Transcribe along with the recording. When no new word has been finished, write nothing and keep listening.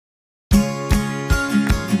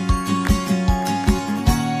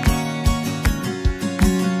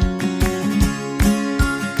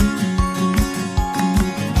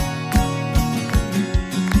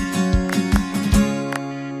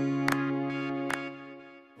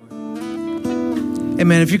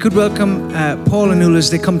Amen. If you could welcome Paul and Nuala as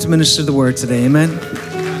they come to minister the word today. Amen.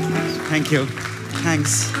 Thank you.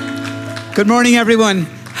 Thanks. Good morning, everyone.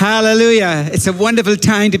 Hallelujah. It's a wonderful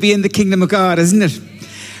time to be in the kingdom of God, isn't it?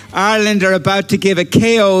 Ireland are about to give a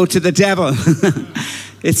KO to the devil.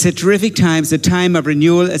 It's a terrific time. It's a time of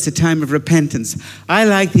renewal. It's a time of repentance. I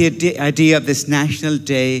like the idea of this National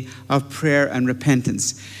Day of Prayer and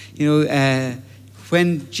Repentance. You know,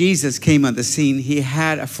 when Jesus came on the scene, he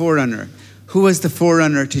had a forerunner. Who was the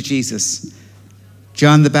forerunner to Jesus?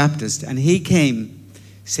 John the Baptist. And he came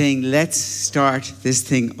saying, let's start this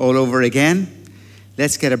thing all over again.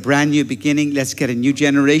 Let's get a brand new beginning. Let's get a new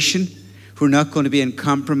generation who are not going to be in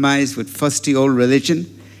compromise with fusty old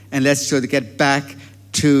religion. And let's sort of get back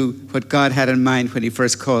to what God had in mind when he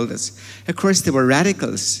first called us. Of course, there were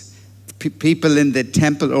radicals. People in the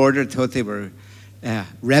temple order thought they were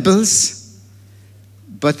rebels.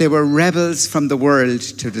 But they were rebels from the world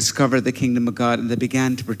to discover the kingdom of God, and they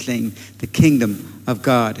began to proclaim the kingdom of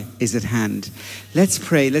God is at hand. Let's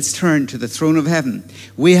pray. Let's turn to the throne of heaven.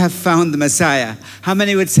 We have found the Messiah. How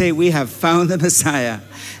many would say we have found the Messiah?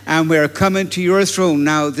 And we are coming to your throne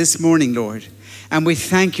now this morning, Lord. And we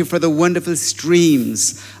thank you for the wonderful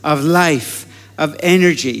streams of life, of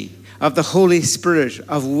energy, of the Holy Spirit,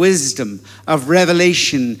 of wisdom, of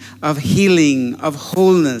revelation, of healing, of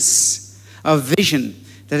wholeness, of vision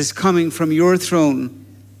that is coming from your throne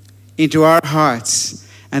into our hearts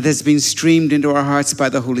and has been streamed into our hearts by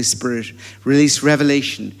the Holy Spirit. Release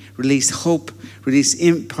revelation, release hope, release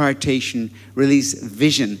impartation, release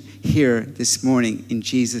vision here this morning in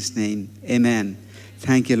Jesus' name. Amen.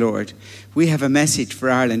 Thank you, Lord. We have a message for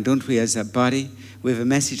Ireland, don't we, as a body? We have a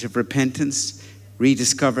message of repentance,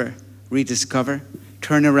 rediscover,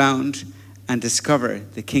 turn around and discover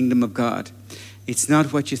the kingdom of God. It's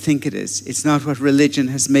not what you think it is. It's not what religion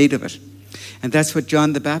has made of it. And that's what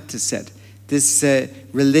John the Baptist said. This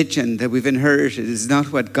religion that we've inherited is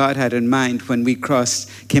not what God had in mind when we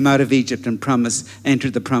came out of Egypt and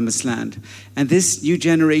entered the promised land. And this new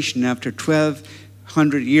generation, after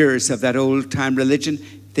 1,200 years of that old time religion,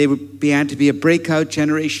 they began to be a breakout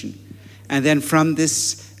generation. And then from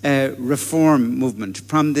this reform movement,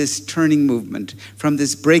 from this turning movement, from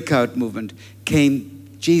this breakout movement came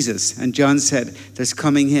Jesus. And John said, there's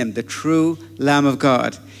coming him, the true Lamb of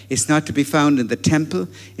God. It's not to be found in the temple.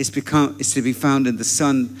 It's to be found in the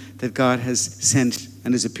Son that God has sent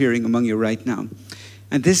and is appearing among you right now.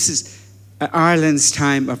 And this is Ireland's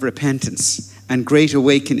time of repentance and great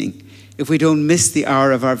awakening. If we don't miss the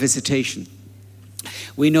hour of our visitation,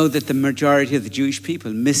 we know that the majority of the Jewish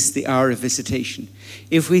people miss the hour of visitation.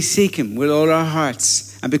 If we seek him with all our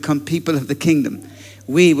hearts and become people of the kingdom,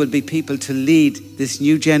 we will be people to lead this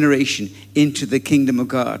new generation into the kingdom of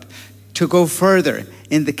God, to go further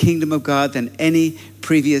in the kingdom of God than any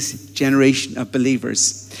previous generation of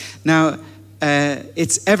believers. Now,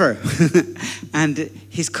 it's ever, and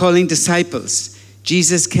he's calling disciples.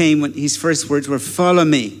 Jesus came when his first words were, follow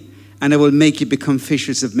me, and I will make you become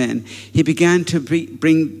fishers of men. He began to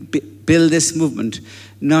build this movement,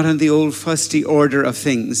 not on the old fusty order of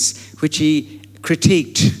things, which he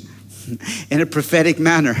critiqued in a prophetic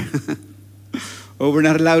manner. Oh, we're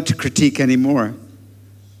not allowed to critique anymore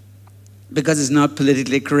because it's not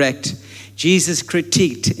politically correct. Jesus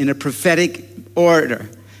critiqued in a prophetic order,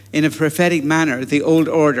 in a prophetic manner, the old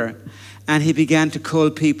order. And he began to call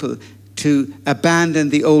people to abandon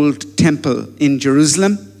the old temple in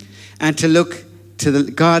Jerusalem and to look to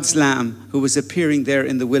God's Lamb who was appearing there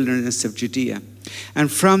in the wilderness of Judea.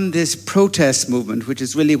 And from this protest movement, which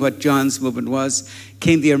is really what John's movement was,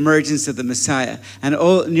 came the emergence of the Messiah. And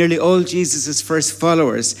nearly all Jesus' first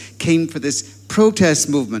followers came for this protest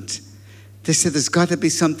movement. They said there's got to be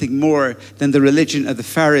something more than the religion of the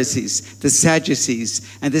Pharisees, the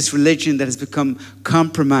Sadducees, and this religion that has become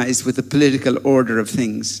compromised with the political order of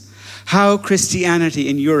things. How Christianity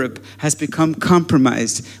in Europe has become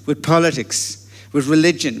compromised with politics, with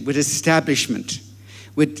religion, with establishment,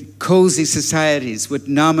 with cozy societies, with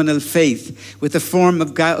nominal faith, with a form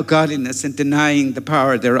of godliness and denying the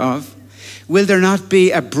power thereof. Will there not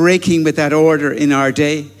be a breaking with that order in our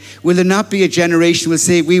day? Will there not be a generation who will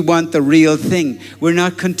say, we want the real thing? We're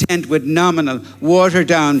not content with nominal, watered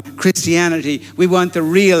down Christianity. We want the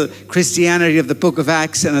real Christianity of the book of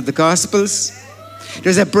Acts and of the Gospels.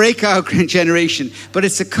 There's a breakout generation, but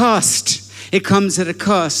it's a cost. It comes at a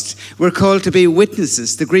cost. We're called to be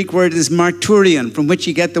witnesses. The Greek word is marturion, from which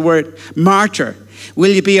you get the word martyr.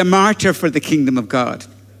 Will you be a martyr for the kingdom of God?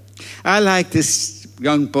 I like this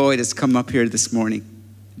young boy that's come up here this morning,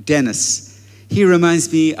 Dennis. He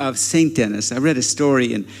reminds me of Saint Dennis. I read a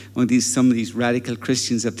story in some of these radical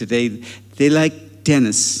Christians of today. They like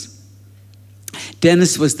Dennis.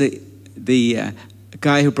 Dennis was the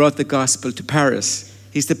guy who brought the gospel to Paris.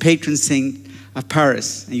 He's the patron saint of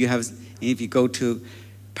Paris. And if you go to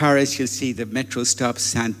Paris, you'll see the metro stop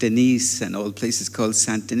Saint Denis and old places called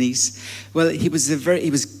Saint Denis. Well, he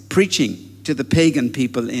was preaching to the pagan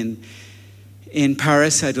people in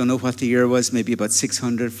Paris. I don't know what the year was, maybe about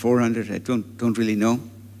 600, 400, I don't really know.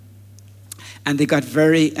 And they got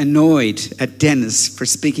very annoyed at Dennis for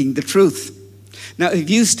speaking the truth. Now, if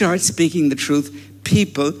you start speaking the truth,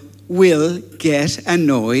 people will get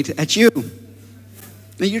annoyed at you.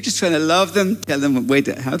 Now, you're just trying to love them, tell them a way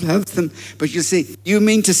to help them, but you say, you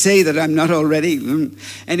mean to say that I'm not already?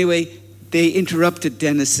 Anyway, they interrupted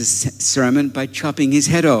Dennis's sermon by chopping his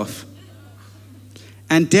head off.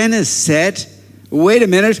 And Dennis said, wait a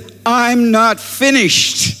minute, I'm not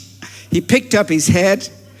finished. He picked up his head,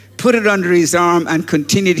 put it under his arm, and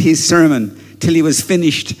continued his sermon till he was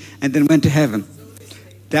finished, and then went to heaven.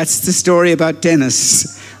 That's the story about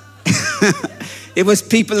Dennis. It was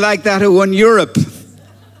people like that who won Europe.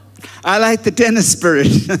 I like the Dennis spirit.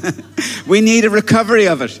 We need a recovery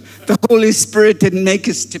of it. The Holy Spirit didn't make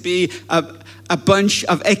us to be a bunch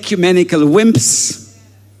of ecumenical wimps,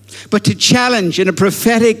 but to challenge in a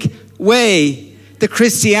prophetic way the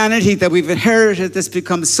Christianity that we've inherited that's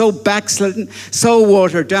become so backslidden, so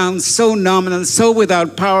watered down, so nominal, so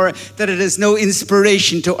without power that it has no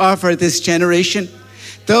inspiration to offer this generation.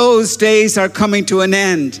 Those days are coming to an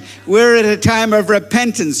end. We're at a time of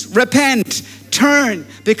repentance. Repent, turn,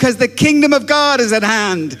 because the kingdom of God is at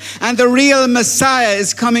hand, and the real Messiah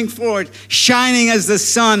is coming forth, shining as the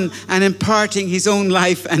sun and imparting his own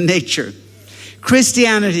life and nature.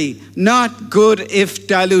 Christianity, not good if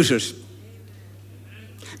diluted.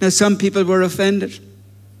 Now, some people were offended,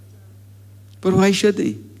 but why should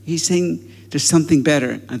they? He's saying there's something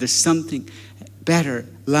better, and there's something better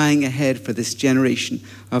lying ahead for this generation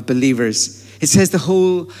of believers. It says the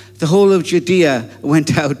whole of Judea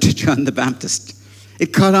went out to John the Baptist.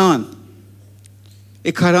 It caught on.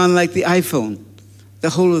 It caught on like the iPhone. The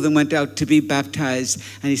whole of them went out to be baptized.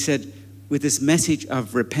 And he said, with this message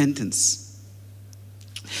of repentance.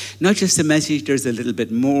 Not just a message, there's a little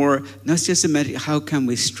bit more. Not just a message, how can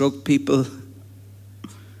we stroke people?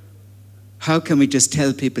 How can we just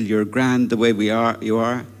tell people you're grand the way you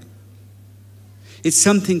are? It's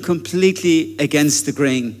something completely against the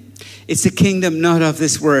grain. It's a kingdom not of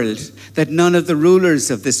this world, that none of the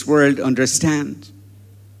rulers of this world understand.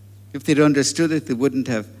 If they'd understood it, they wouldn't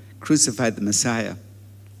have crucified the Messiah.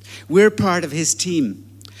 We're part of his team.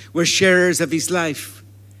 We're sharers of his life.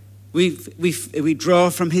 We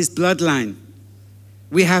draw from his bloodline.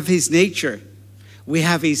 We have his nature. We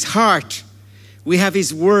have his heart. We have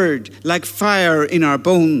his word like fire in our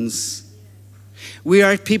bones. We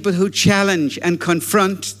are people who challenge and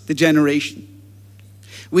confront the generation.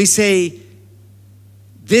 We say,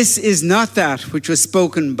 this is not that which was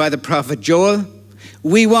spoken by the prophet Joel.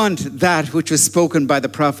 We want that which was spoken by the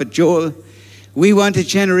prophet Joel. We want a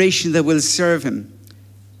generation that will serve him.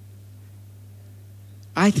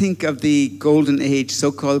 I think of the golden age,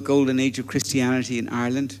 so-called golden age of Christianity in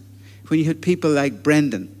Ireland, when you had people like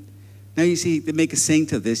Brendan. Now you see, they make a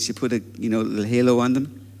saint of this. You put a little halo on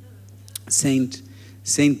them. Saint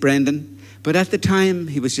Brendan. But at the time,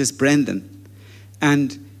 he was just Brendan.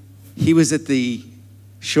 And he was at the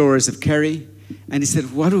shores of Kerry. And he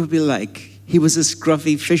said, what would it be like? He was a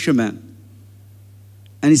scruffy fisherman.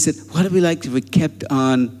 And he said, what would it be like if we kept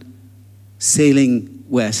on sailing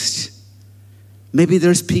west? Maybe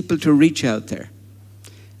there's people to reach out there.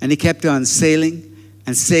 And he kept on sailing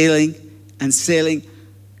and sailing and sailing.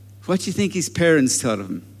 What do you think his parents thought of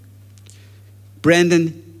him?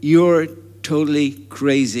 Brendan, you're totally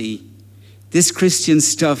crazy. This Christian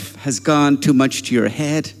stuff has gone too much to your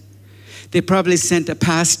head. They probably sent a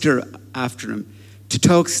pastor after him to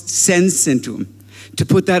talk sense into him, to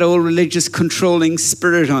put that old religious controlling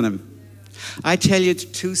spirit on him. I tell you,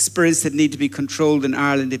 two spirits that need to be controlled in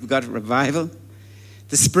Ireland if we've got a revival.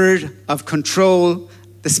 The spirit of control,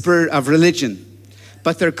 the spirit of religion.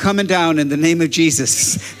 But they're coming down in the name of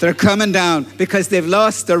Jesus. They're coming down because they've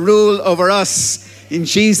lost the rule over us. In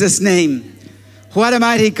Jesus' name. What a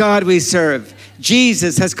mighty God we serve.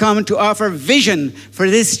 Jesus has come to offer vision for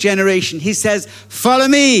this generation. He says, follow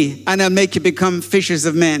me and I'll make you become fishers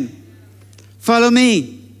of men. Follow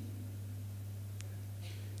me.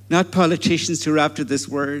 Not politicians who are after this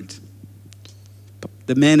world.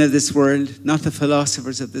 The men of this world. Not the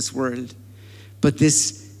philosophers of this world. But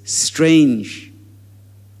this strange,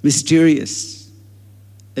 mysterious,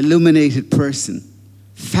 illuminated person.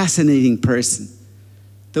 Fascinating person.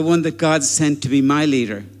 The one that God sent to be my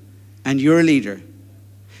leader and your leader,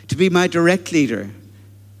 to be my direct leader,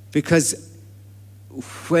 because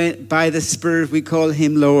by the Spirit we call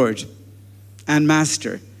him Lord and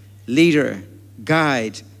Master, leader,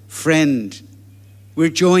 guide, friend. We're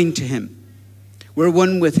joined to him. We're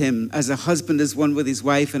one with him, as a husband is one with his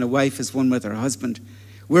wife and a wife is one with her husband.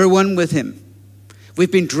 We're one with him.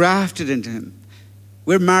 We've been drafted into him.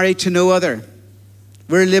 We're married to no other.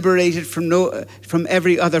 We're liberated from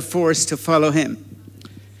every other force to follow him.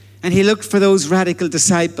 And he looked for those radical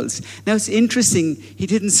disciples. Now it's interesting, he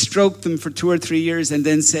didn't stroke them for 2 or 3 years and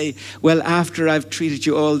then say, well, after I've treated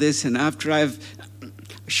you all this and after I've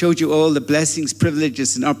showed you all the blessings,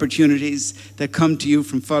 privileges, and opportunities that come to you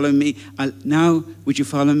from following me, now would you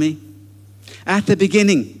follow me? At the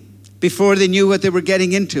beginning, before they knew what they were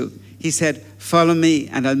getting into, he said, follow me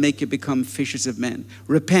and I'll make you become fishers of men.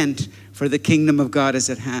 Repent, for the kingdom of God is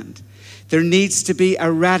at hand. There needs to be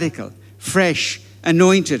a radical, fresh,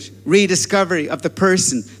 anointed rediscovery of the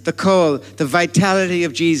person, the call, the vitality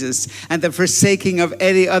of Jesus, and the forsaking of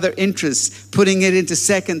any other interests, putting it into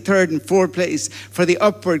second, third, and fourth place for the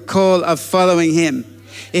upward call of following him.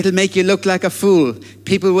 It'll make you look like a fool.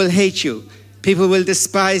 People will hate you. People will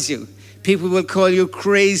despise you. People will call you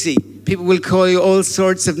crazy. People will call you all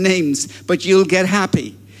sorts of names, but you'll get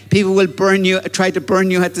happy. People will burn you, try to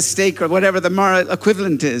burn you at the stake or whatever the moral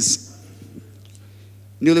equivalent is.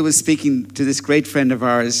 Nuala was speaking to this great friend of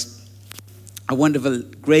ours, a wonderful,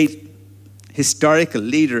 great historical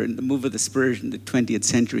leader in the move of the Spirit in the 20th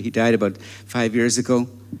century. He died about 5 years ago.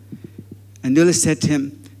 And Nuala said to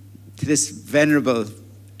him, to this venerable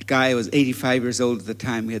guy who was 85 years old at the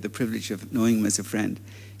time, we had the privilege of knowing him as a friend.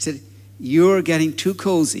 He said, you're getting too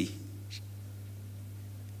cozy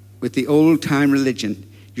with the old-time religion.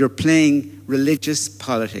 You're playing religious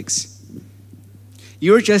politics.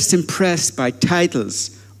 You're just impressed by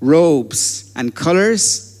titles, robes, and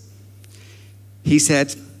colors. He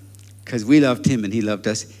said, because we loved him and he loved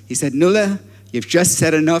us, he said, Nuala, you've just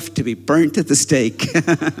said enough to be burnt at the stake.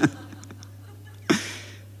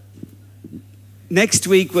 Next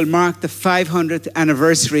week will mark the 500th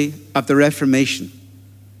anniversary of the Reformation,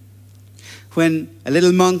 when a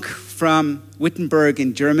little monk from Wittenberg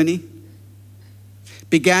in Germany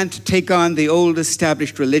began to take on the old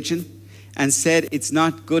established religion and said it's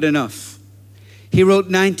not good enough. He wrote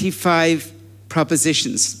 95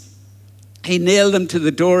 propositions. He nailed them to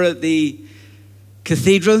the door of the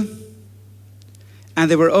cathedral, and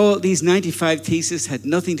they were all, these 95 theses had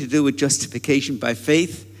nothing to do with justification by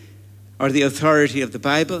faith or the authority of the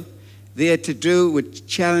Bible. They had to do with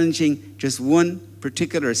challenging just one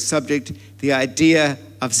particular subject, the idea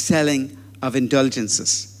of selling of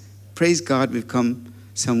indulgences. Praise God, we've come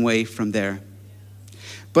some way from there.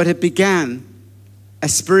 But it began a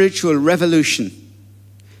spiritual revolution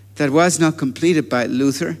that was not completed by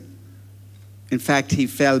Luther. In fact, he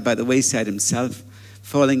fell by the wayside himself,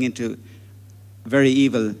 falling into very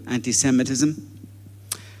evil anti-Semitism.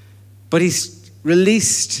 But he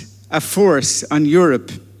released a force on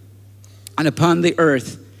Europe and upon the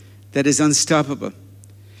earth that is unstoppable.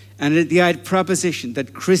 And the proposition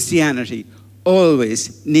that Christianity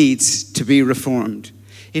always needs to be reformed.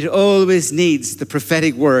 It always needs the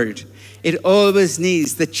prophetic word. It always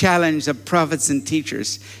needs the challenge of prophets and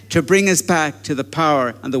teachers to bring us back to the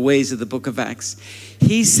power and the ways of the book of Acts.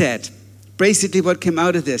 He said, basically what came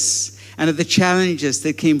out of this and of the challenges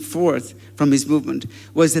that came forth from his movement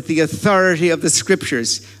was that the authority of the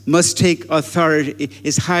scriptures must take authority,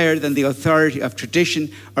 is higher than the authority of tradition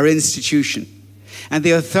or institution. And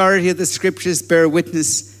the authority of the scriptures bear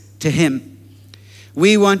witness to him.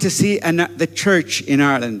 We want to see the church in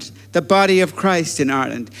Ireland, the body of Christ in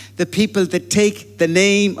Ireland, the people that take the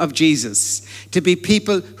name of Jesus, to be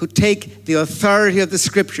people who take the authority of the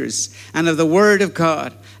scriptures and of the word of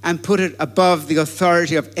God and put it above the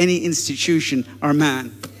authority of any institution or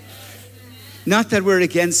man. Not that we're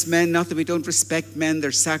against men, not that we don't respect men,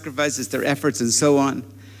 their sacrifices, their efforts, and so on.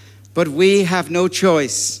 But we have no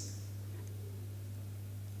choice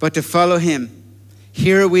but to follow him.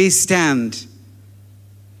 Here we stand.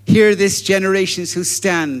 Here this generation who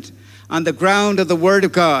stand on the ground of the word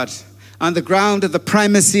of God, on the ground of the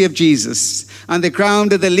primacy of Jesus, on the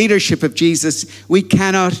ground of the leadership of Jesus. We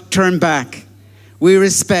cannot turn back. We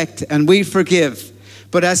respect and we forgive.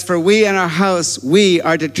 But as for we and our house, we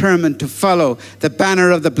are determined to follow the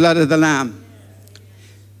banner of the blood of the Lamb.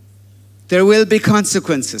 There will be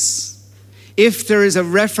consequences. If there is a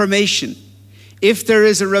reformation, if there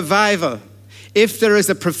is a revival, if there is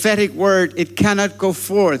a prophetic word, it cannot go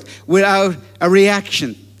forth without a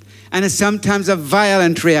reaction. And it's sometimes a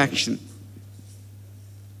violent reaction.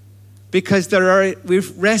 Because we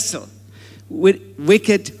wrestle with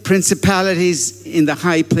wicked principalities in the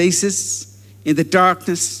high places, in the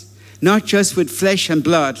darkness, not just with flesh and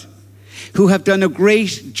blood, who have done a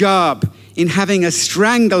great job in having a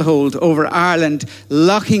stranglehold over Ireland,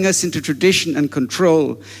 locking us into tradition and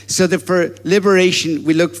control, so that for liberation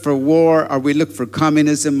we look for war, or we look for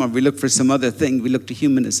communism, or we look for some other thing, we look to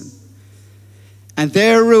humanism. And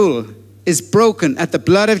their rule is broken at the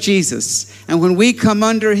blood of Jesus. And when we come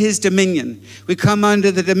under his dominion, we come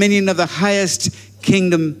under the dominion of the highest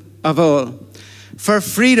kingdom of all. For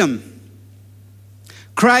freedom,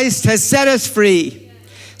 Christ has set us free.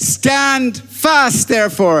 Stand fast,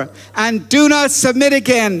 therefore, and do not submit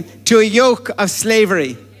again to a yoke of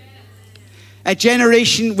slavery. A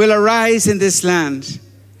generation will arise in this land,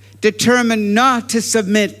 determined not to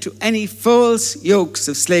submit to any false yokes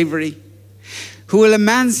of slavery, who will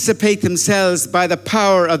emancipate themselves by the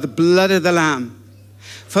power of the blood of the Lamb,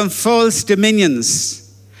 from false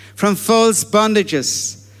dominions, from false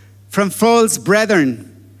bondages, from false brethren,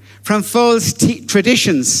 from false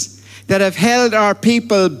traditions that have held our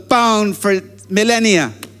people bound for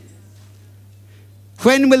millennia.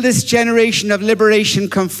 When will this generation of liberation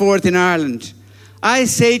come forth in Ireland? I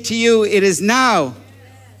say to you, it is now.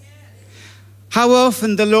 How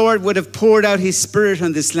often the Lord would have poured out his Spirit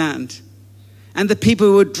on this land, and the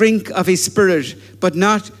people would drink of his Spirit, but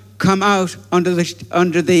not come out under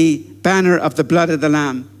the banner of the blood of the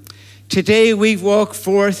Lamb. Today we walk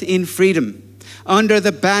forth in freedom, under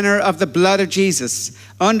the banner of the blood of Jesus,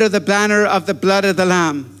 under the banner of the blood of the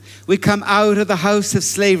Lamb. We come out of the house of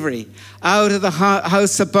slavery, out of the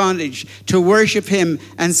house of bondage, to worship him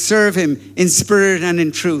and serve him in spirit and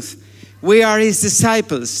in truth. We are his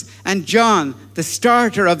disciples. And John, the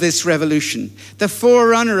starter of this revolution, the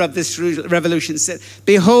forerunner of this revolution, said,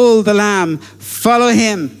 behold the Lamb, follow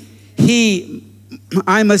him.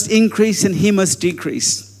 I must increase and he must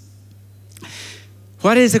decrease.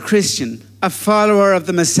 What is a Christian? A follower of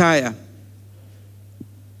the Messiah.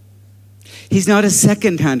 He's not a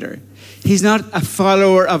second-hander. He's not a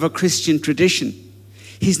follower of a Christian tradition.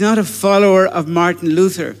 He's not a follower of Martin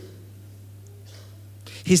Luther.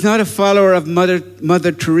 He's not a follower of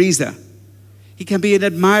Mother Teresa. He can be an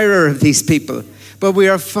admirer of these people, but we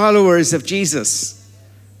are followers of Jesus.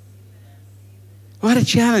 What a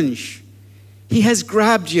challenge. He has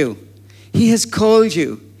grabbed you. He has called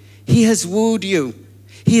you. He has wooed you.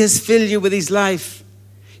 He has filled you with his life.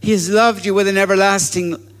 He has loved you with an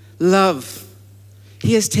everlasting love.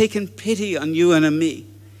 He has taken pity on you and on me.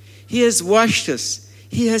 He has washed us.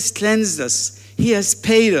 He has cleansed us. He has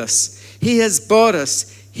paid us. He has bought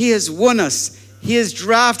us. He has won us. He has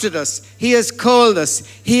drafted us. He has called us.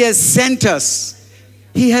 He has sent us.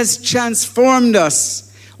 He has transformed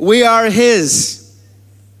us. We are his.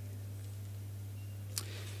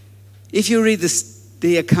 If you read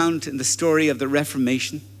the account and the story of the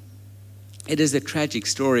Reformation, it is a tragic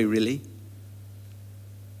story, really.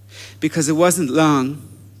 Because it wasn't long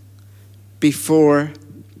before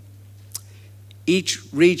each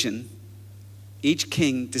region, each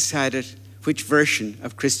king decided which version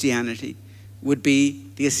of Christianity would be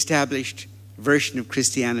the established version of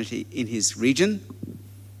Christianity in his region.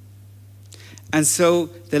 And so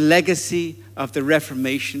the legacy of the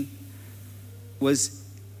Reformation was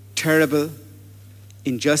terrible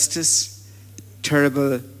injustice,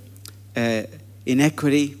 terrible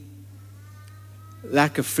inequity,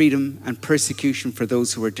 lack of freedom, and persecution for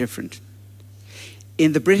those who were different.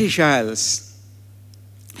 In the British Isles,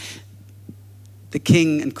 the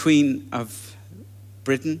King and Queen of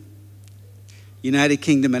Britain, United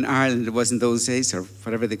Kingdom and Ireland, it was in those days, or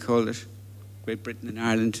whatever they called it, Great Britain and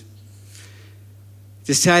Ireland,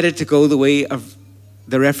 decided to go the way of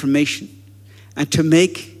the Reformation and to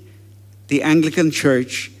make the Anglican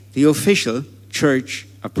Church the official church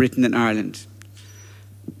of Britain and Ireland.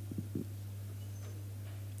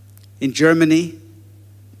 In Germany,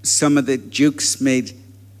 some of the dukes made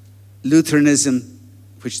Lutheranism,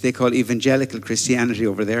 which they call evangelical Christianity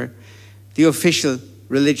over there, the official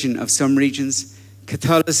religion of some regions.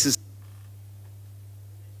 Catholicism,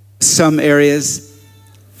 some areas.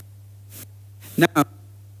 Now,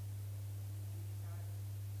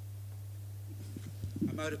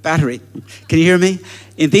 I'm out of battery. Can you hear me?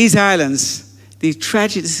 In these islands, this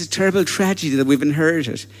is a terrible tragedy that we've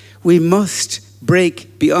inherited. We must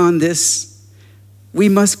break beyond this. We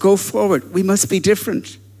must go forward. We must be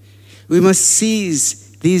different. We must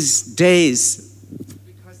seize these days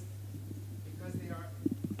because they are.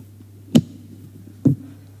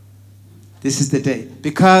 This is the day.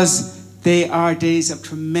 Because they are days of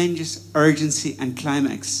tremendous urgency and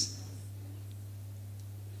climax.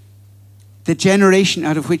 The generation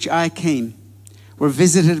out of which I came were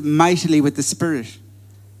visited mightily with the Spirit.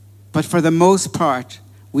 But for the most part,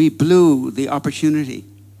 we blew the opportunity.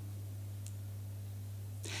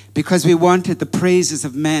 because we wanted the praises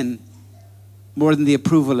of men more than the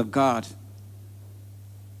approval of God.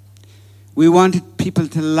 We wanted people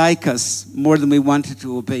to like us more than we wanted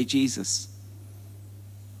to obey Jesus.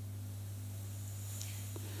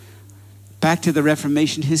 Back to the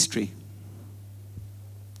Reformation history.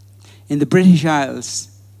 In the British Isles,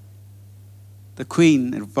 the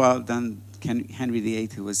Queen involved on Henry VIII,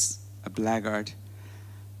 who was a blackguard,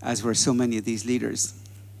 as were so many of these leaders,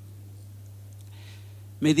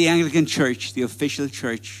 made the Anglican Church the official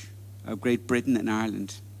church of Great Britain and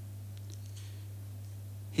Ireland.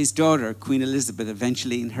 His daughter, Queen Elizabeth,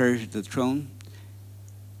 eventually inherited the throne.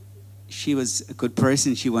 She was a good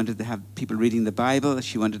person. She wanted to have people reading the Bible.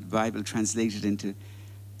 She wanted the Bible translated into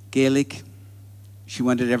Gaelic. She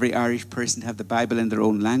wanted every Irish person to have the Bible in their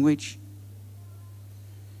own language.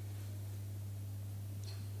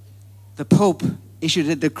 The Pope issued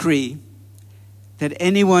a decree that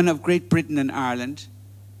anyone of Great Britain and Ireland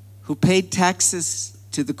who paid taxes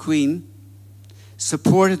to the Queen,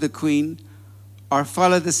 supported the Queen, or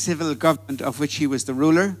followed the civil government of which he was the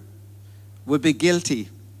ruler, would be guilty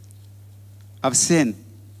of sin.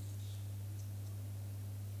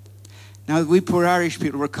 Now, we poor Irish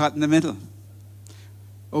people were caught in the middle.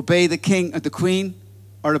 Obey the king or the Queen,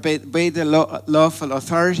 or obey the lawful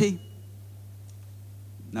authority.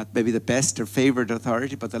 Not maybe the best or favored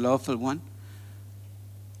authority, but the lawful one.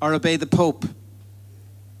 Or obey the Pope.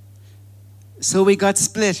 So we got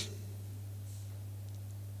split.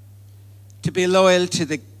 To be loyal to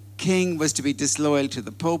the king was to be disloyal to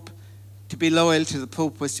the Pope. To be loyal to the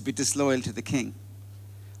Pope was to be disloyal to the king.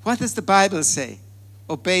 What does the Bible say?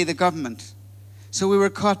 Obey the government. So we were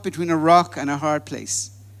caught between a rock and a hard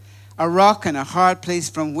place. A rock and a hard place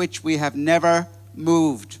from which we have never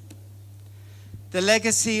moved. The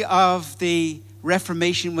legacy of the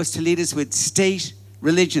Reformation was to lead us with state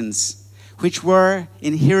religions, which were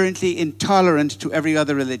inherently intolerant to every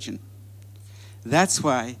other religion. That's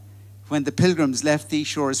why when the Pilgrims left these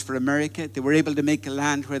shores for America, they were able to make a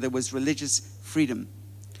land where there was religious freedom.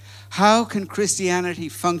 How can Christianity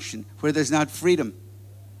function where there's not freedom?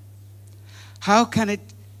 How can it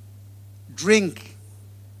drink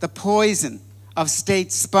the poison of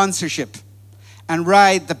state sponsorship and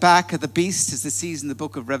ride the back of the beast, as it says in the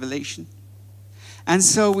book of Revelation? And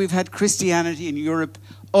so we've had Christianity in Europe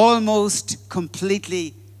almost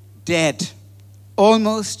completely dead.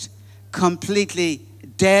 Almost completely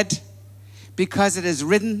dead, because it has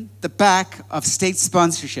ridden the back of state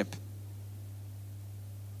sponsorship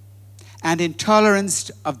and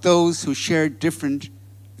intolerance of those who share different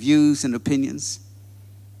views and opinions.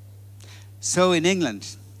 So in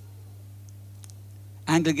England,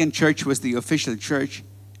 Anglican Church was the official church.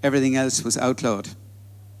 Everything else was outlawed.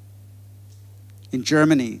 In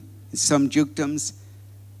Germany, in some dukedoms,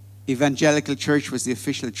 Evangelical Church was the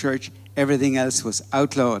official church. Everything else was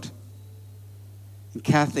outlawed. In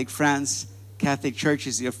Catholic France, Catholic Church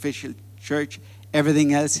is the official church.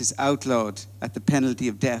 Everything else is outlawed at the penalty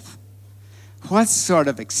of death. What sort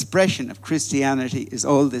of expression of Christianity is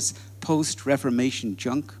all this post-Reformation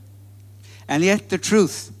junk? And yet the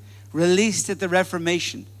truth, released at the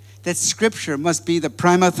Reformation, that Scripture must be the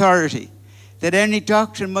prime authority, that any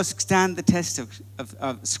doctrine must stand the test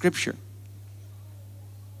of Scripture,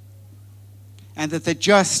 and that the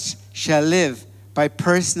just shall live by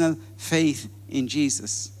personal faith in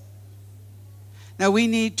Jesus. Now we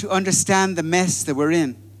need to understand the mess that we're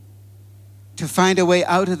in, to find a way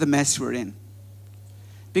out of the mess we're in.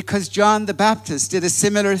 Because John the Baptist did a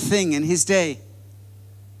similar thing in his day.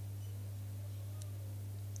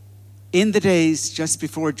 In the days just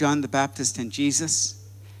before John the Baptist and Jesus,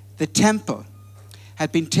 the temple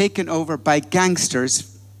had been taken over by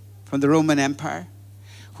gangsters from the Roman Empire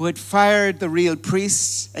who had fired the real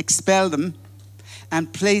priests, expelled them,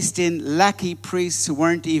 and placed in lackey priests who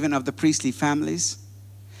weren't even of the priestly families.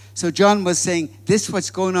 So John was saying, this what's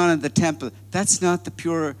going on in the temple, that's not the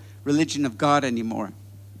pure religion of God anymore.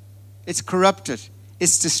 It's corrupted,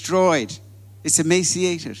 it's destroyed, it's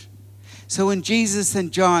emaciated. So when Jesus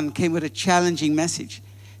and John came with a challenging message,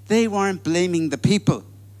 they weren't blaming the people.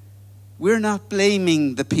 We're not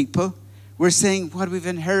blaming the people. We're saying what we've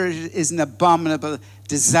inherited is an abominable,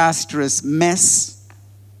 disastrous mess.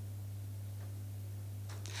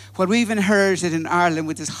 What we've inherited in Ireland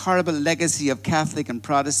with this horrible legacy of Catholic and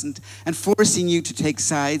Protestant and forcing you to take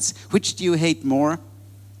sides, which do you hate more?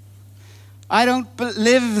 I don't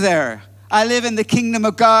live there. I live in the kingdom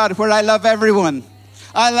of God where I love everyone.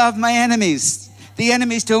 I love my enemies. The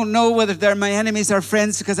enemies don't know whether they're my enemies or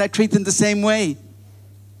friends because I treat them the same way.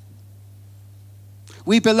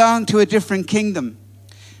 We belong to a different kingdom.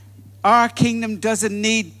 Our kingdom doesn't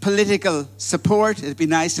need political support. It'd be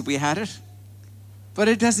nice if we had it. But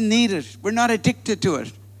it doesn't need it. We're not addicted to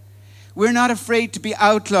it. We're not afraid to be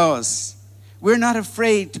outlaws. We're not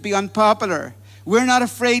afraid to be unpopular. We're not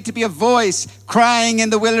afraid to be a voice crying in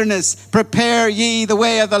the wilderness, prepare ye the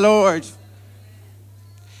way of the Lord.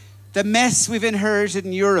 The mess we've inherited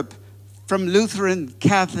in Europe from Lutheran,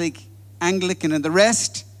 Catholic, Anglican, and the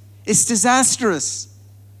rest is disastrous.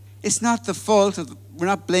 It's not the fault of, we're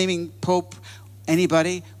not blaming Pope,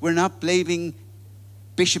 anybody. We're not blaming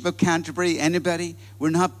Bishop of Canterbury, anybody. We're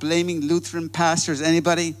not blaming Lutheran pastors,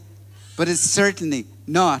 anybody. But it's certainly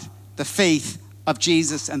not the faith of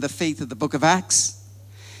Jesus and the faith of the book of Acts.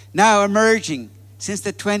 Now emerging since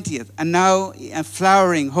the 20th and now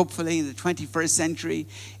flowering hopefully in the 21st century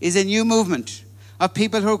is a new movement of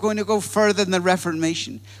people who are going to go further than the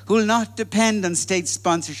Reformation, who will not depend on state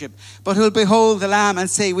sponsorship, but who will behold the Lamb and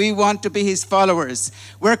say, we want to be his followers.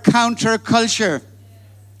 We're counter-culture.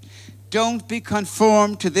 Don't be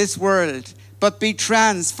conformed to this world, but be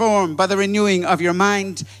transformed by the renewing of your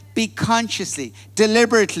mind. Be consciously,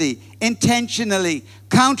 deliberately, intentionally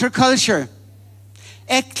counter-culture.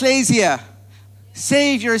 Ecclesia.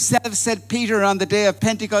 Save yourself, said Peter on the day of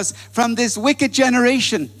Pentecost, from this wicked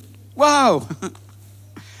generation. Wow.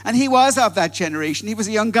 And he was of that generation. He was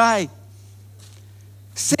a young guy.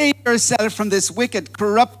 Save yourself from this wicked,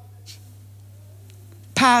 corrupt,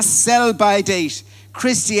 past sell-by date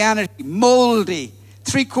Christianity, moldy,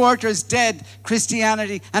 3/4 dead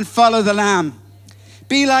Christianity, and follow the Lamb.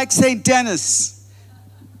 Be like St. Dennis.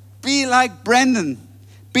 Be like Brendan.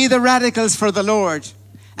 Be the radicals for the Lord.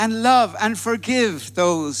 And love and forgive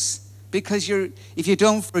those. Because if you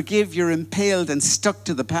don't forgive, you're impaled and stuck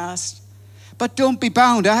to the past. But don't be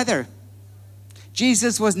bound either.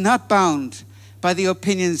 Jesus was not bound by the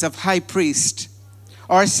opinions of high priest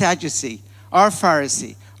or Sadducee or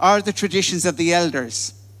Pharisee or the traditions of the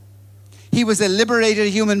elders. He was a liberated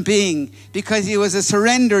human being because he was a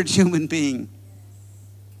surrendered human being.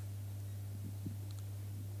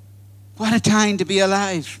 What a time to be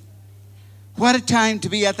alive. What a time to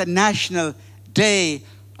be at the National Day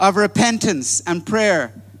of Repentance and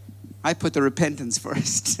Prayer. I put the repentance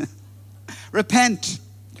first. Repent.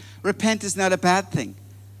 Repent is not a bad thing.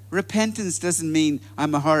 Repentance doesn't mean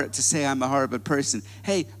I'm a horrible person.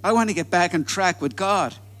 Hey, I want to get back on track with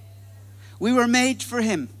God. We were made for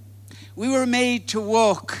him. We were made to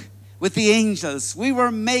walk with the angels. We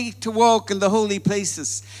were made to walk in the holy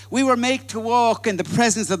places. We were made to walk in the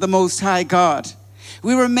presence of the Most High God.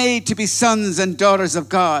 We were made to be sons and daughters of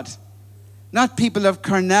God, not people of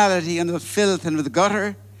carnality and of filth and of the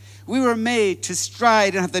gutter. We were made to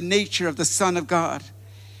stride and have the nature of the Son of God.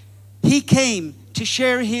 He came to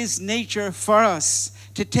share his nature for us,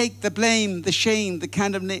 to take the blame, the shame, the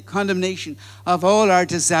condemnation of all our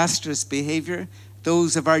disastrous behavior,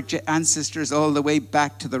 those of our ancestors all the way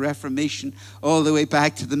back to the Reformation, all the way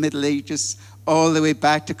back to the Middle Ages, all the way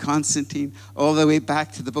back to Constantine, all the way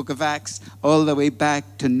back to the book of Acts, all the way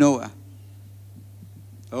back to Noah,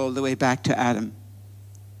 all the way back to Adam.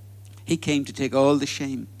 He came to take all the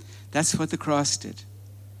shame. That's what the cross did.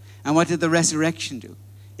 And what did the resurrection do?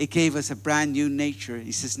 It gave us a brand new nature.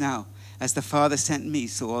 He says, now, as the Father sent me,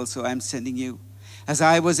 so also I'm sending you. As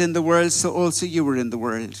I was in the world, so also you were in the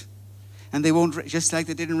world. And they won't, just like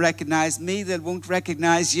they didn't recognize me, they won't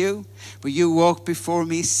recognize you. But you walk before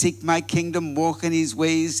me, seek my kingdom, walk in his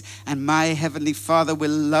ways, and my heavenly Father will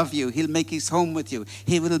love you. He'll make his home with you.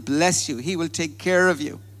 He will bless you. He will take care of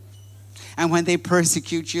you. And when they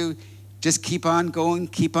persecute you, just keep on going,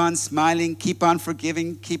 keep on smiling, keep on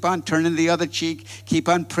forgiving, keep on turning the other cheek, keep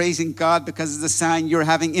on praising God, because it's a sign you're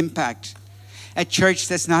having impact. A church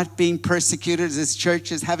that's not being persecuted is a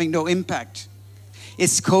church that's having no impact.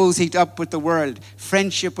 It's cozied up with the world.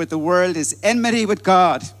 Friendship with the world is enmity with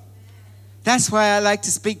God. That's why I like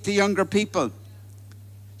to speak to younger people.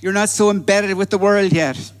 You're not so embedded with the world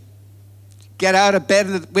yet. Get out of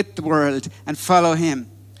bed with the world and follow him.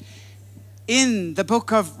 In the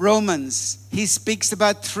book of Romans, he speaks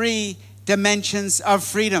about 3 dimensions of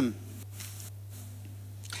freedom.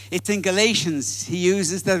 It's in Galatians, he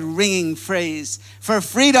uses the ringing phrase, for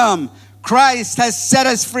freedom, Christ has set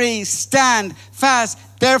us free. Stand fast,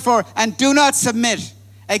 therefore, and do not submit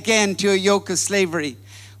again to a yoke of slavery.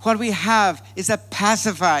 What we have is a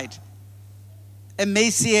pacified,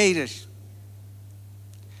 emaciated,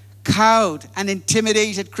 cowed, and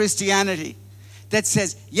intimidated Christianity that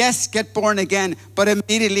says, yes, get born again, but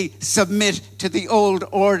immediately submit to the old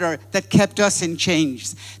order that kept us in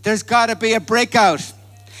chains. There's got to be a breakout.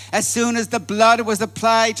 As soon as the blood was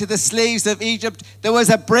applied to the slaves of Egypt, there was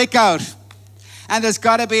a breakout. And there's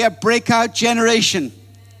got to be a breakout generation.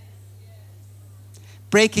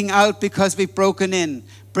 breaking out because we've broken in,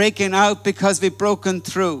 breaking out because we've broken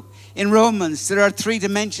through. In Romans, there are 3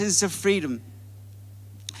 dimensions of freedom,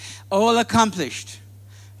 all accomplished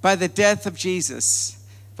by the death of Jesus,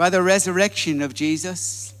 by the resurrection of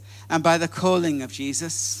Jesus, and by the calling of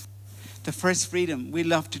Jesus. The first freedom, we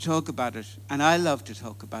love to talk about it, and I love to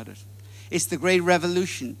talk about it. It's the great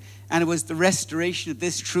revolution, and it was the restoration of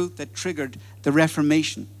this truth that triggered the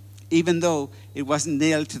Reformation, even though it wasn't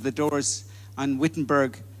nailed to the doors on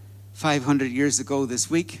Wittenberg 500 years ago this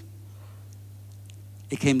week.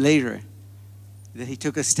 It came later that he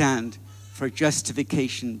took a stand for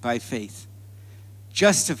justification by faith.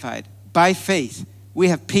 Justified by faith, we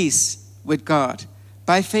have peace with God.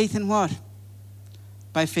 By faith in what?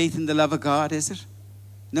 By faith in the love of God, is it?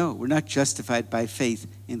 No, we're not justified by faith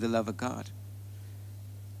in the love of God.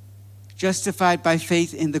 Justified by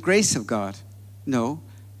faith in the grace of God. No,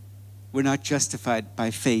 we're not justified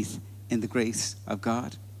by faith in the grace of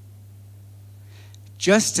God.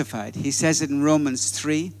 Justified, he says it in Romans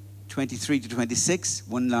 3, 23 to 26,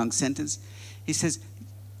 one long sentence. He says,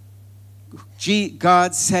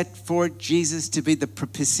 God set forth Jesus to be the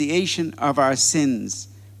propitiation of our sins.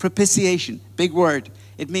 Propitiation, big word.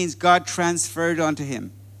 It means God transferred onto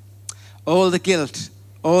him all the guilt,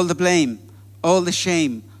 all the blame, all the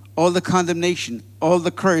shame, all the condemnation, all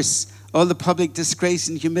the curse, all the public disgrace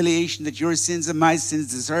and humiliation that your sins and my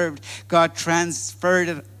sins deserved. God transferred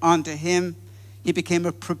it onto him. He became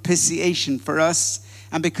a propitiation for us.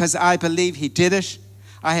 And because I believe he did it,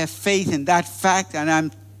 I have faith in that fact, and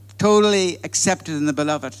I'm totally accepted in the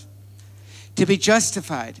beloved. To be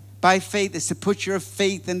justified by faith is to put your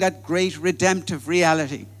faith in that great redemptive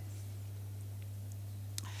reality.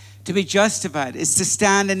 To be justified is to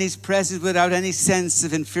stand in his presence without any sense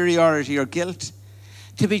of inferiority or guilt.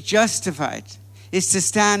 To be justified is to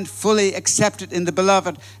stand fully accepted in the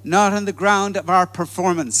beloved, not on the ground of our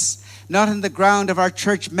performance, not on the ground of our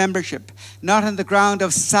church membership, not on the ground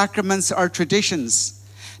of sacraments or traditions,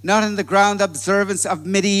 not on the ground of observance of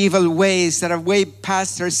medieval ways that are way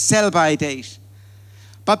past their sell-by date,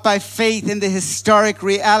 but by faith in the historic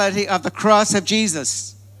reality of the cross of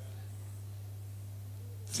Jesus.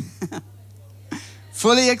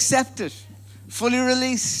 Fully accepted, fully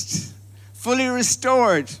released, fully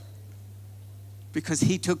restored, because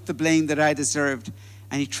he took the blame that I deserved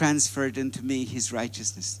and he transferred into me his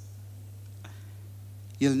righteousness.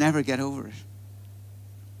 You'll never get over it.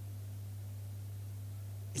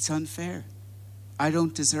 It's unfair. I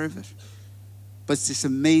don't deserve it. But it's this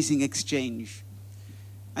amazing exchange.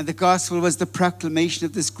 And the gospel was the proclamation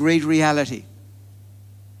of this great reality,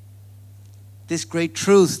 this great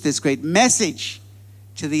truth, this great message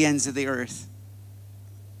to the ends of the earth.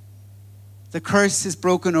 The curse is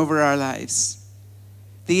broken over our lives.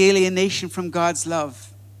 The alienation from God's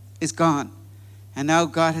love is gone. And now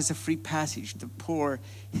God has a free passage to pour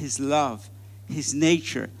his love, his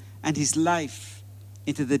nature, and his life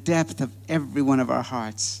into the depth of every one of our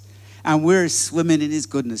hearts. And we're swimming in his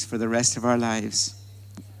goodness for the rest of our lives.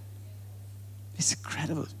 It's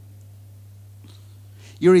incredible.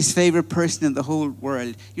 You're his favorite person in the whole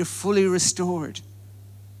world. You're fully restored.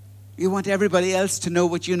 You want everybody else to know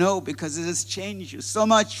what you know because it has changed you so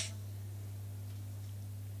much.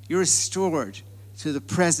 You're restored to the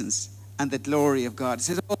presence and the glory of God. It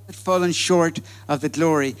says, oh, I've fallen short of the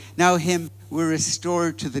glory. Now we're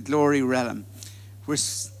restored to the glory realm. We're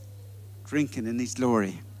drinking in his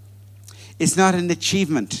glory. It's not an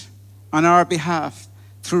achievement on our behalf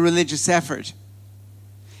through religious effort.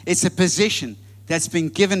 It's a position that's been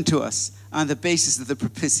given to us on the basis of the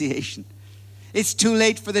propitiation. It's too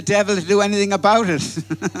late for the devil to do anything about it.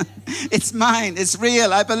 It's mine. It's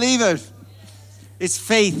real. I believe it. It's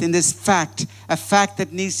faith in this fact, a fact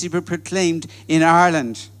that needs to be proclaimed in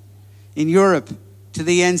Ireland, in Europe, to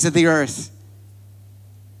the ends of the earth.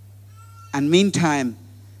 And meantime,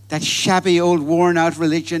 that shabby old worn out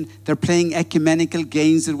religion, they're playing ecumenical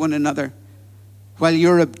games with one another while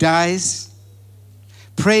Europe dies.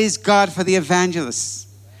 Praise God for the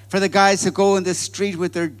evangelists, for the guys who go in the street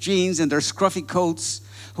with their jeans and their scruffy coats,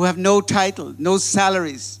 who have no title, no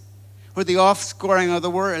salaries, who are the offscoring of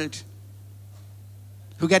the world,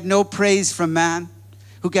 who get no praise from man,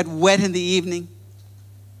 who get wet in the evening,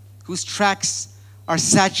 whose tracks are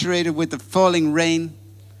saturated with the falling rain,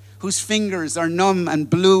 whose fingers are numb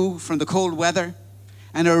and blue from the cold weather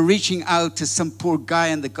and are reaching out to some poor guy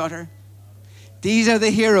in the gutter. These are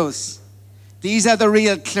the heroes. These are the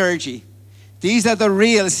real clergy. These are the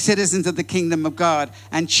real citizens of the kingdom of God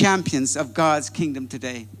and champions of God's kingdom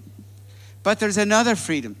today. But there's another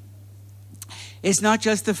freedom. It's not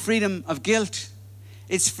just the freedom of guilt.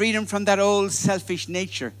 It's freedom from that old selfish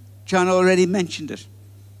nature. John already mentioned it.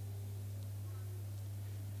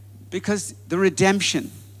 Because the redemption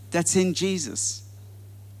that's in Jesus.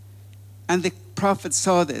 And the prophet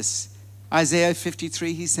saw this. Isaiah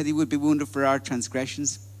 53, he said he would be wounded for our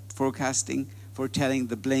transgressions, foretelling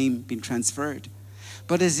the blame being transferred.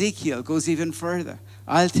 But Ezekiel goes even further.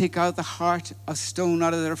 I'll take out the heart of stone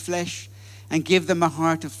out of their flesh and give them a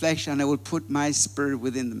heart of flesh, and I will put my spirit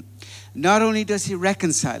within them. Not only does he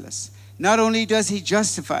reconcile us, not only does he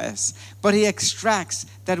justify us, but he extracts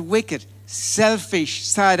that wicked, selfish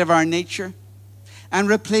side of our nature and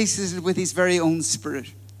replaces it with his very own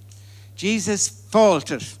spirit. Jesus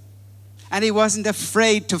faltered, and he wasn't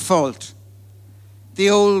afraid to fault the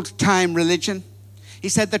old time religion. He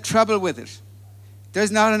said the trouble with it,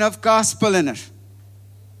 there's not enough gospel in it.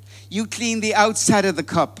 You clean the outside of the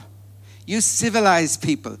cup. You civilize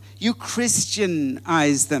people. You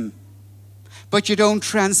Christianize them. But you don't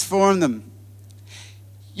transform them.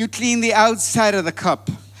 You clean the outside of the cup.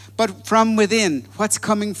 But from within, what's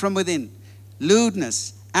coming from within?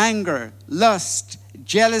 Lewdness, anger, lust,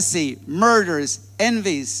 jealousy, murders,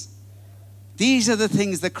 envies. These are the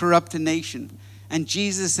things that corrupt a nation. And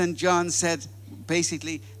Jesus and John said,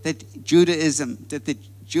 basically, that Judaism, that the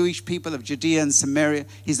Jewish people of Judea and Samaria,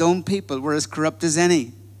 his own people, were as corrupt as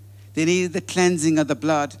any. They needed the cleansing of the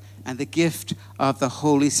blood and the gift of the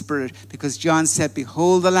Holy Spirit. Because John said,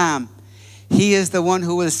 behold the Lamb. He is the one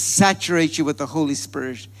who will saturate you with the Holy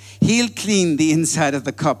Spirit. He'll clean the inside of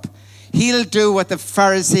the cup. He'll do what the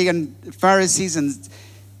Pharisees and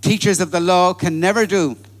teachers of the law can never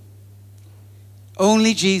do.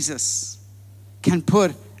 Only Jesus can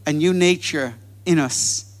put a new nature in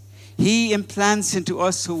us. He implants into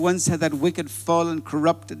us who once had that wicked, fallen,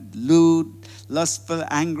 corrupted, lewd, lustful,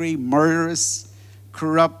 angry, murderous,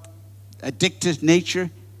 corrupt, addicted nature.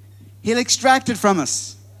 He'll extract it from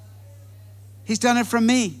us. He's done it for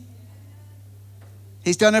me.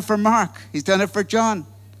 He's done it for Mark. He's done it for John.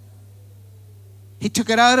 He took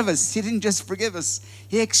it out of us. He didn't just forgive us.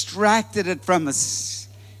 He extracted it from us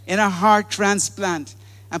in a heart transplant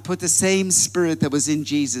and put the same spirit that was in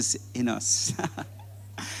Jesus in us.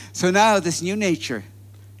 So now this new nature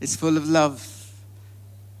is full of love,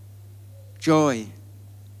 joy,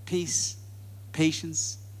 peace,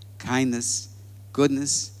 patience, kindness,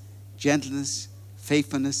 goodness, gentleness,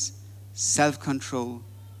 faithfulness, self-control,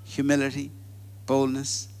 humility,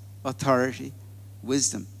 boldness, authority,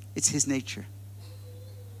 wisdom. It's his nature.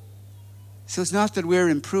 So it's not that we're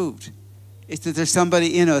improved. It's that there's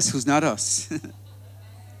somebody in us who's not us.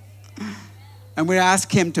 And we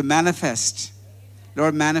ask him to manifest.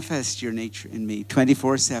 Lord, manifest your nature in me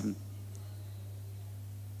 24/7.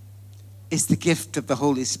 It's the gift of the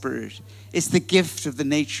Holy Spirit. It's the gift of the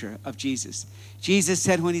nature of Jesus. Jesus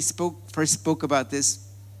said when he first spoke about this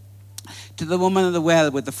to the woman at the well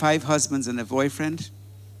with the 5 husbands and a boyfriend,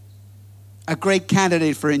 a great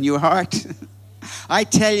candidate for a new heart. I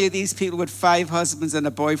tell you, these people with 5 husbands and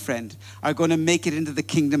a boyfriend are going to make it into the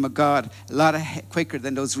kingdom of God a lot quicker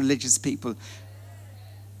than those religious people.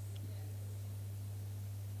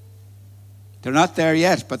 They're not there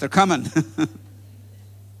yet, but they're coming.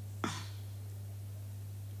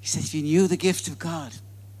 He says, if you knew the gift of God,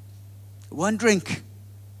 one drink,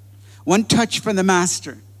 one touch from the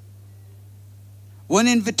Master, one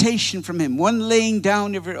invitation from him, one laying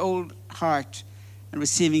down of your old heart and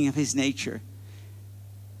receiving of his nature,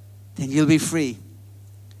 then you'll be free.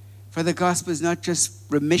 For the gospel is not just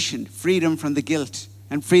remission, freedom from the guilt,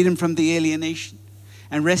 and freedom from the alienation,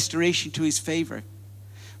 and restoration to his favor.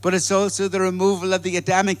 But it's also the removal of the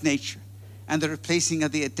Adamic nature and the replacing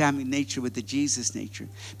of the Adamic nature with the Jesus nature.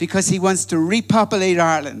 Because he wants to repopulate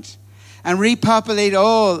Ireland and repopulate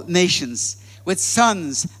all nations with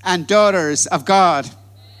sons and daughters of God.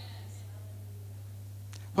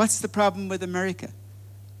 What's the problem with America?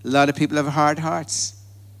 A lot of people have hard hearts.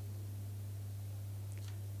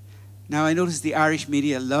 Now, I notice the Irish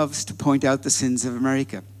media loves to point out the sins of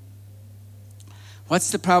America. What's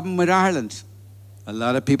the problem with Ireland? A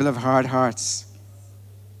lot of people have hard hearts.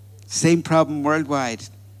 Same problem worldwide.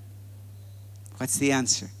 What's the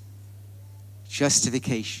answer?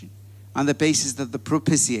 Justification. On the basis of the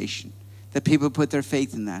propitiation. That people put their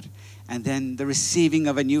faith in that. And then the receiving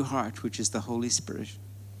of a new heart, which is the Holy Spirit.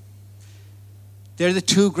 They're the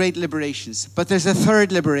 2 great liberations. But there's a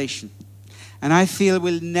third liberation. And I feel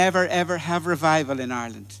we'll never, ever have revival in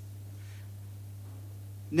Ireland.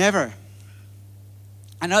 Never.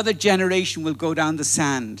 Another generation will go down the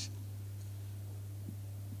sand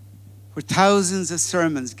where thousands of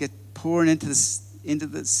sermons get poured into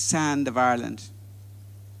the sand of Ireland,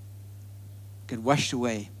 get washed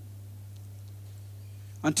away,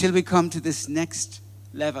 until we come to this next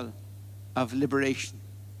level of liberation,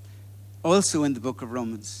 also in the book of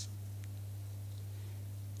Romans.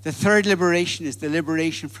 The third liberation is the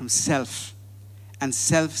liberation from self and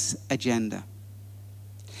self's agenda.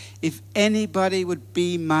 If anybody would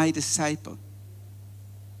be my disciple,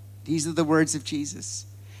 these are the words of Jesus.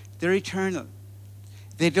 They're eternal.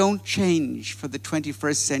 They don't change from the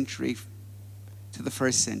 21st century to the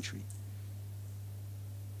first century.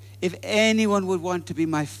 If anyone would want to be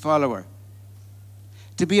my follower,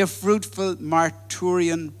 to be a fruitful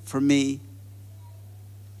martyrian for me,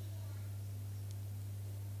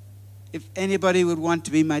 if anybody would want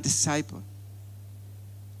to be my disciple,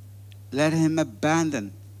 let him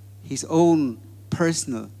abandon his own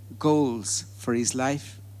personal goals for his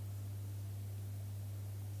life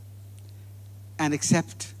and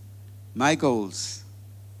accept my goals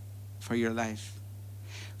for your life.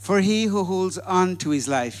 For he who holds on to his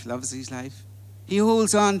life, loves his life, he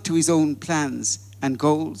holds on to his own plans and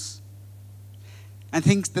goals and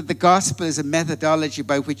thinks that the gospel is a methodology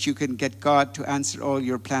by which you can get God to answer all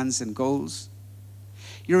your plans and goals.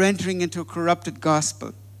 You're entering into a corrupted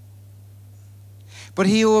gospel. But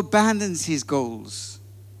he who abandons his goals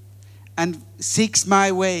and seeks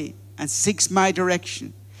my way and seeks my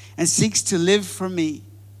direction and seeks to live for me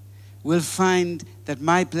will find that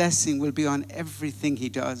my blessing will be on everything he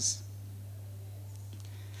does.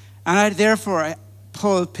 And therefore,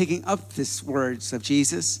 Paul picking up these words of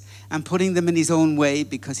Jesus and putting them in his own way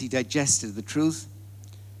because he digested the truth.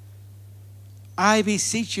 I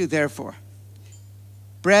beseech you, therefore,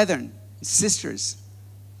 brethren, sisters,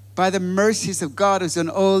 by the mercies of God who's done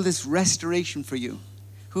all this restoration for you,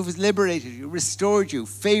 who has liberated you, restored you,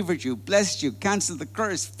 favored you, blessed you, canceled the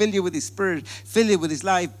curse, filled you with his spirit, filled you with his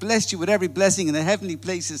life, blessed you with every blessing in the heavenly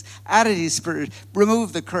places, added his spirit,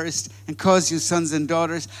 removed the curse, and caused you sons and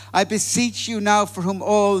daughters. I beseech you now, for whom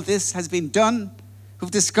all this has been done,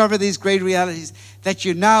 who've discovered these great realities, that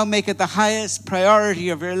you now make it the highest priority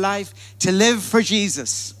of your life to live for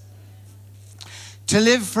Jesus, to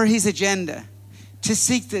live for his agenda, to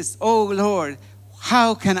seek this. Oh Lord,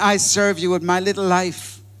 how can I serve you with my little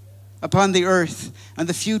life upon the earth and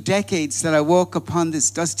the few decades that I walk upon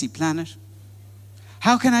this dusty planet?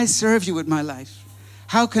 How can I serve you with my life?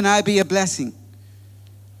 How can I be a blessing?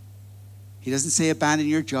 He doesn't say abandon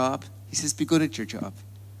your job. He says be good at your job.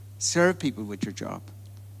 Serve people with your job.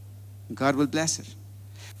 And God will bless it.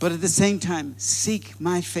 But at the same time, seek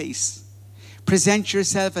my face. Present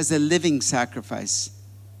yourself as a living sacrifice,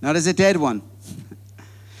 not as a dead one.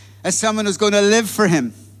 As someone who's going to live for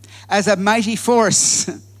him, as a mighty force,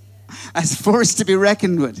 as force to be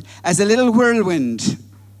reckoned with, as a little whirlwind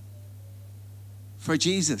for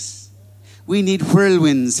Jesus. We need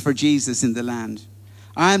whirlwinds for Jesus in the land.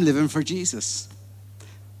 I'm living for Jesus.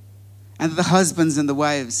 And the husbands and the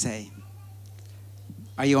wives say,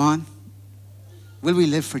 are you on? Will we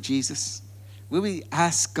live for Jesus? Will we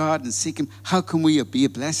ask God and seek him? How can we be a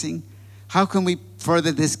blessing? How can we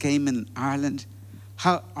further this game in Ireland?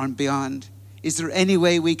 How and beyond? Is there any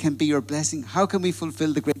way we can be your blessing? How can we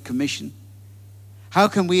fulfill the Great Commission? How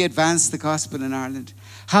can we advance the gospel in Ireland?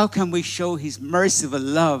 How can we show his merciful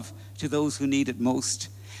love to those who need it most?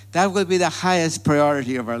 That will be the highest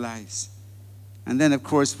priority of our lives. And then, of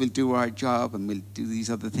course, we'll do our job and we'll do these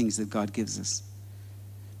other things that God gives us.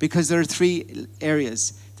 Because there are three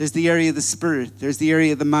areas. There's the area of the spirit, there's the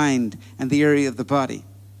area of the mind, and the area of the body.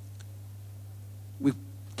 We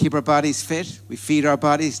keep our bodies fit, we feed our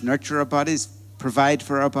bodies, nurture our bodies, provide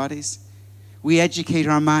for our bodies. We educate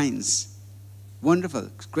our minds. Wonderful.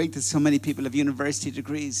 It's great that so many people have university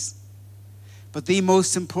degrees. But the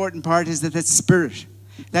most important part is that spirit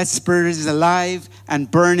is alive and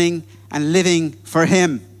burning and living for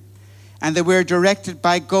him. And that we're directed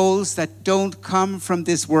by goals that don't come from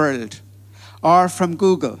this world, or from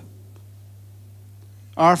Google,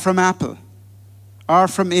 or from Apple, or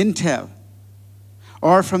from Intel,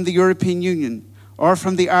 or from the European Union, or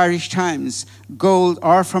from the Irish Times, gold,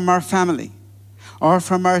 or from our family, or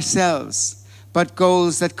from ourselves, but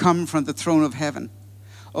goals that come from the throne of heaven.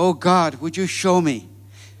 Oh God, would you show me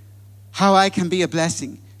how I can be a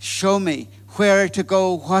blessing? Show me where to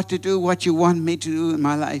go, what to do, what you want me to do in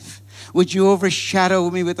my life. Would you overshadow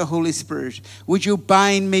me with the Holy Spirit? Would you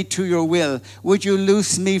bind me to your will? Would you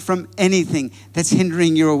loose me from anything that's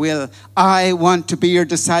hindering your will? I want to be your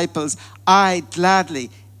disciples. I gladly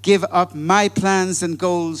give up my plans and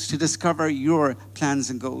goals to discover your plans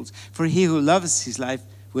and goals. For he who loves his life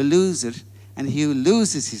will lose it, and he who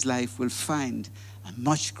loses his life will find a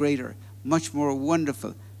much greater, much more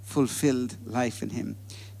wonderful, fulfilled life in him.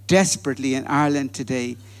 Desperately in Ireland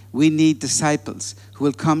today, we need disciples who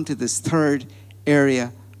will come to this third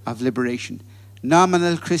area of liberation.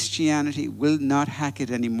 Nominal Christianity will not hack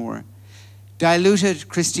it anymore. Diluted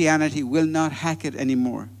Christianity will not hack it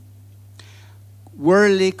anymore.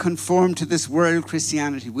 Worldly, conformed to this world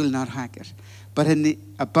Christianity will not hack it. But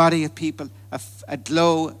a body of people,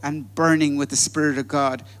 aglow and burning with the Spirit of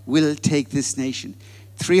God, will take this nation.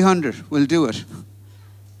 300 will do it.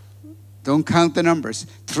 Don't count the numbers.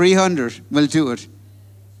 300 will do it.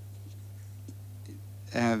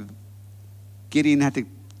 Gideon had to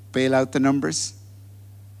bail out the numbers.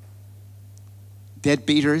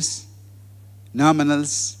 Deadbeaters,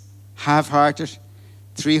 nominals, half-hearted.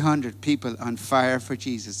 300 people on fire for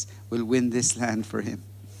Jesus will win this land for him.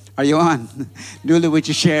 Are you on? Nuala, would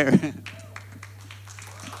you share?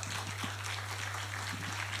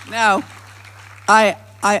 Now,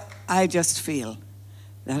 I just feel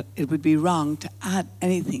that it would be wrong to add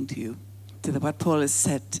anything to what Paul has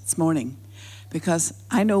said this morning, because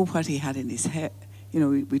I know what he had in his head. You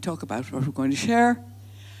know, we talk about what we're going to share,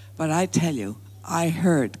 but I tell you, I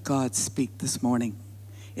heard God speak this morning.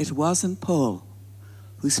 It wasn't Paul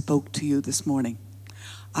who spoke to you this morning.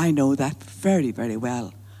 I know that very, very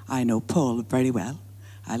well. I know Paul very well.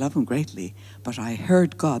 I love him greatly, but I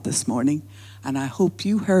heard God this morning, and I hope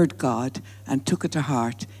you heard God and took it to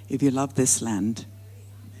heart if you love this land.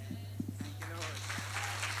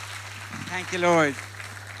 Thank you, Lord.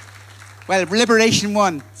 Well, Liberation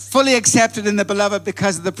 1, fully accepted in the beloved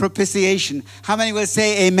because of the propitiation. How many will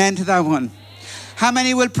say amen to that one? How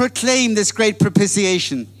many will proclaim this great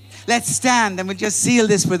propitiation? Let's stand and we'll just seal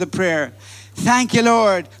this with a prayer. Thank you,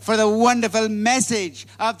 Lord, for the wonderful message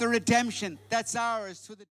of the redemption that's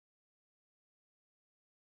ours.